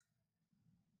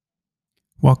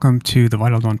Welcome to the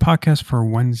Vital Dawn podcast for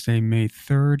Wednesday, May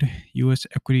 3rd. U.S.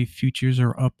 equity futures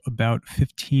are up about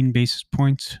 15 basis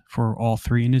points for all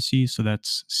three indices. So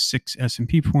that's 6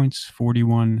 S&P points,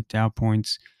 41 Dow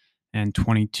points, and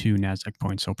 22 NASDAQ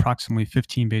points. So approximately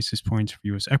 15 basis points for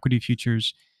U.S. equity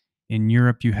futures. In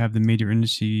Europe, you have the major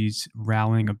indices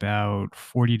rallying about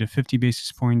 40 to 50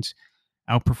 basis points.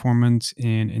 Outperformance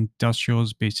in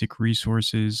industrials, basic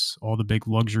resources, all the big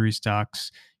luxury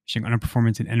stocks. Seeing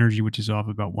underperformance in energy, which is off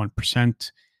about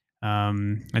 1%.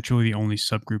 That's really the only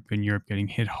subgroup in Europe getting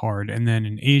hit hard. And then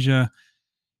in Asia,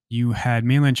 you had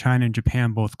mainland China and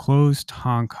Japan both closed.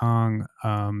 Hong Kong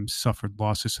suffered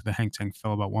losses, so the Hang Seng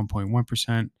fell about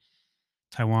 1.1%.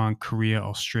 Taiwan, Korea,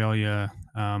 Australia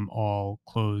all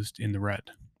closed in the red.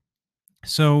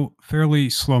 So fairly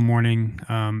slow morning.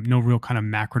 No real kind of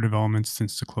macro developments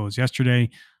since the close yesterday.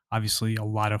 Obviously, a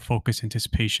lot of focus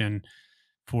anticipation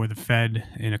for the Fed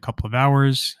in a couple of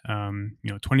hours.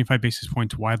 25 basis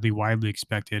points widely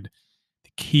expected.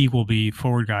 The key will be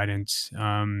forward guidance.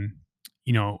 And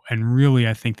really,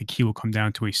 I think the key will come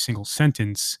down to a single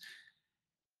sentence,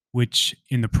 which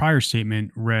in the prior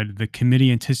statement read, "The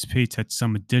committee anticipates that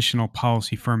some additional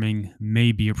policy firming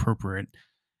may be appropriate."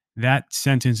 That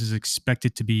sentence is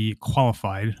expected to be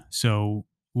qualified, so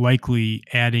likely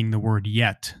adding the word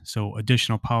yet. So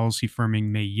additional policy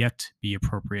firming may yet be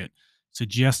appropriate,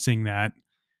 suggesting that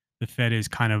the Fed is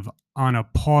kind of on a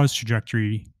pause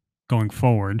trajectory going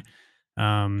forward.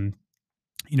 Um,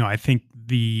 I think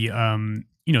the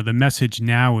message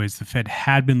now is the Fed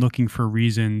had been looking for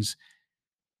reasons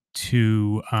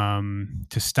to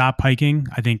stop hiking.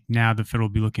 I think now the Fed will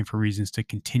be looking for reasons to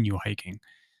continue hiking.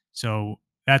 So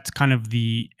that's kind of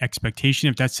the expectation.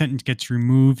 If that sentence gets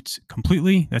removed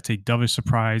completely, that's a dovish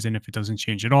surprise, and if it doesn't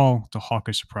change at all, it's a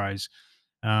hawkish surprise.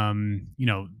 Um, you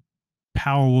know,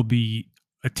 Powell will be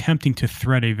attempting to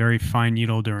thread a very fine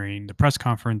needle during the press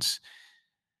conference.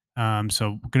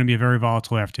 So going to be a very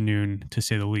volatile afternoon, to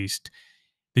say the least.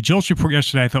 The JOLTS report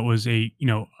yesterday, I thought was a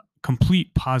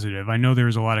complete positive. I know there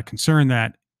was a lot of concern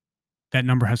that that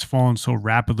number has fallen so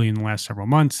rapidly in the last several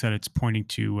months that it's pointing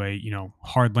to a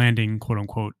hard landing, quote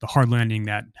unquote, the hard landing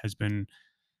that has been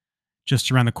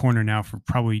just around the corner now for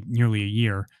probably nearly a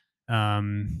year.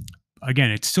 Um,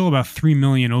 Again, it's still about 3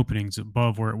 million openings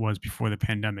above where it was before the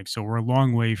pandemic. So we're a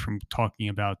long way from talking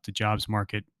about the jobs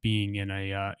market being in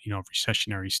a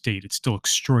recessionary state. It's still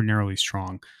extraordinarily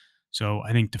strong. So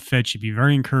I think the Fed should be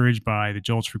very encouraged by the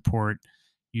JOLTS report.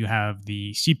 You have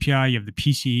the CPI, you have the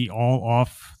PCE all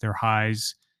off their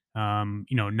highs.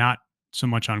 Not so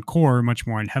much on core, much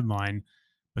more on headline,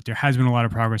 but there has been a lot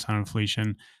of progress on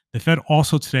inflation. The Fed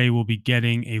also today will be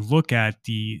getting a look at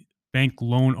the bank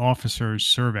loan officers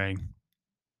survey,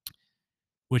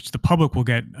 which the public will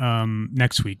get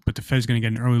next week, but the Fed is going to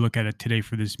get an early look at it today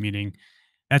for this meeting.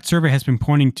 That survey has been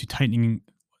pointing to tightening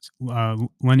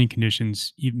lending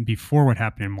conditions even before what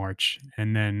happened in March,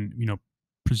 and then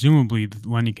presumably the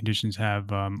lending conditions have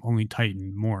only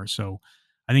tightened more. So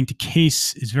I think the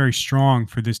case is very strong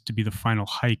for this to be the final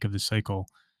hike of the cycle.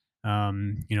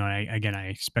 I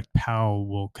expect Powell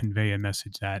will convey a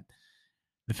message that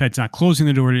the Fed's not closing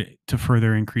the door to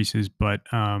further increases, but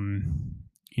they're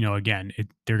going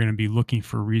to be looking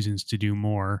for reasons to do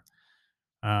more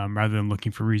rather than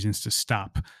looking for reasons to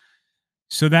stop.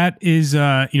 So that is,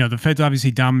 the Fed's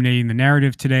obviously dominating the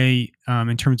narrative today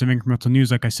in terms of incremental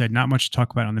news. Like I said, not much to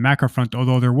talk about on the macro front,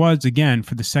 although there was, again,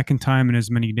 for the second time in as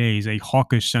many days, a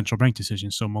hawkish central bank decision.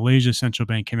 So Malaysia's central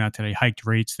bank came out today, hiked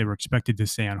rates. They were expected to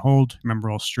stay on hold. Remember,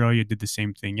 Australia did the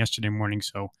same thing yesterday morning.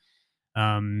 So,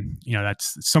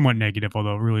 that's somewhat negative,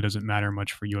 although it really doesn't matter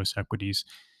much for U.S. equities.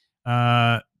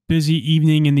 Busy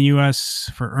evening in the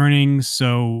U.S. for earnings.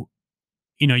 So,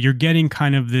 you're getting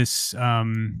kind of this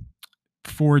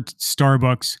Ford,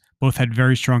 Starbucks, both had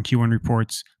very strong Q1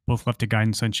 reports, both left the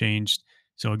guidance unchanged.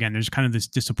 So again, there's kind of this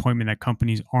disappointment that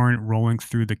companies aren't rolling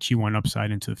through the Q1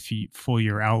 upside into the full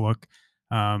year outlook.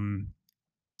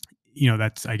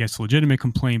 That's, I guess, a legitimate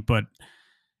complaint, but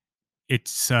it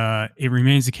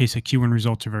remains the case that Q1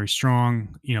 results are very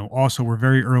strong. Also we're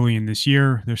very early in this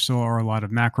year. There still are a lot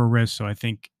of macro risks. So I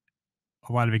think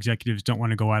a lot of executives don't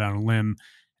want to go out on a limb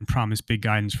and promise big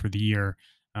guidance for the year,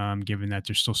 given that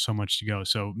there's still so much to go.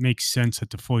 So it makes sense that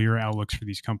the full year outlooks for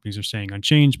these companies are staying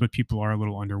unchanged, but people are a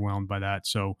little underwhelmed by that.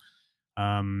 So,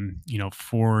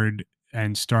 Ford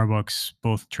and Starbucks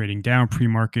both trading down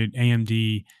pre-market.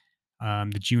 AMD,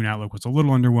 the June outlook was a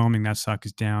little underwhelming. That stock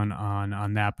is down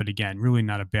on that, but again, really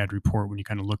not a bad report when you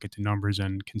kind of look at the numbers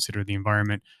and consider the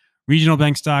environment. Regional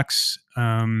bank stocks,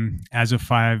 as of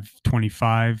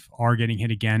 5:25, are getting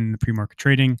hit again in the pre-market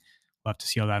trading. We'll have to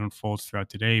see how that unfolds throughout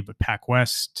today. But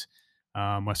PacWest,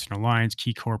 Western Alliance,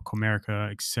 KeyCorp,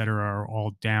 Comerica, et cetera, are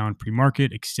all down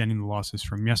pre-market, extending the losses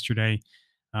from yesterday.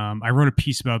 I wrote a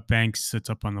piece about banks that's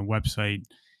up on the website.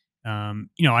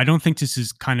 I don't think this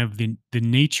is kind of the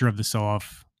nature of the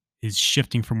sell-off is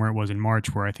shifting from where it was in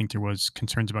March, where I think there was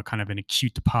concerns about kind of an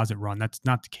acute deposit run. That's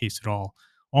not the case at all.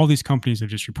 All these companies have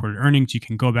just reported earnings. You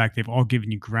can go back; they've all given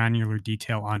you granular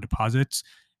detail on deposits,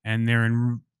 and they're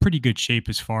in pretty good shape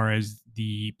as far as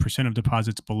the percent of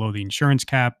deposits below the insurance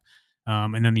cap,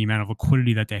 and then the amount of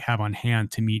liquidity that they have on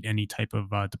hand to meet any type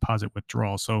of deposit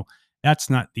withdrawal. So that's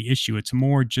not the issue. It's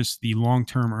more just the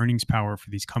long-term earnings power for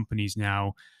these companies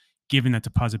now, given that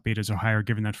deposit betas are higher,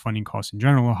 given that funding costs in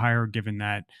general are higher, given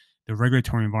that the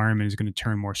regulatory environment is going to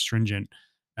turn more stringent.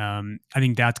 I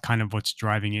think that's kind of what's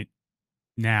driving it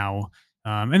now.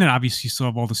 And then obviously you still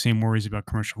have all the same worries about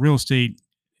commercial real estate,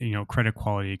 credit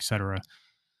quality, et cetera.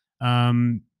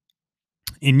 Um,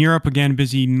 in Europe, again,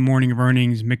 busy morning of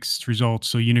earnings, mixed results.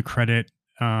 So UniCredit,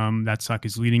 that stock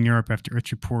is leading Europe after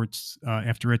its reports,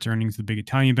 after its earnings, the big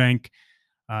Italian bank.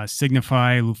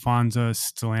 Signify, Lufthansa,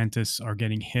 Stellantis are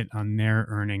getting hit on their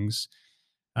earnings.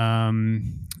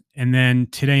 And then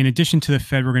today, in addition to the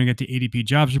Fed, we're going to get the ADP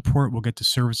jobs report. We'll get the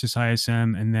services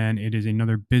ISM, and then it is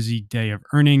another busy day of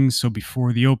earnings. So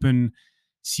before the open,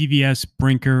 CVS,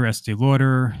 Brinker, Estee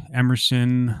Lauder,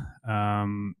 Emerson,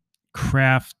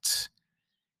 Kraft,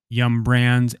 Yum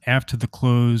Brands. After the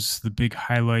close, the big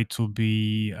highlights will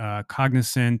be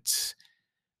Cognizant,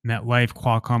 MetLife,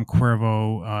 Qualcomm,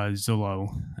 Cuervo,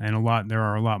 Zillow, and there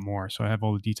are a lot more. So I have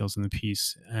all the details in the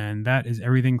piece. And that is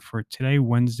everything for today,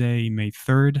 Wednesday, May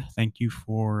 3rd. Thank you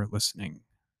for listening.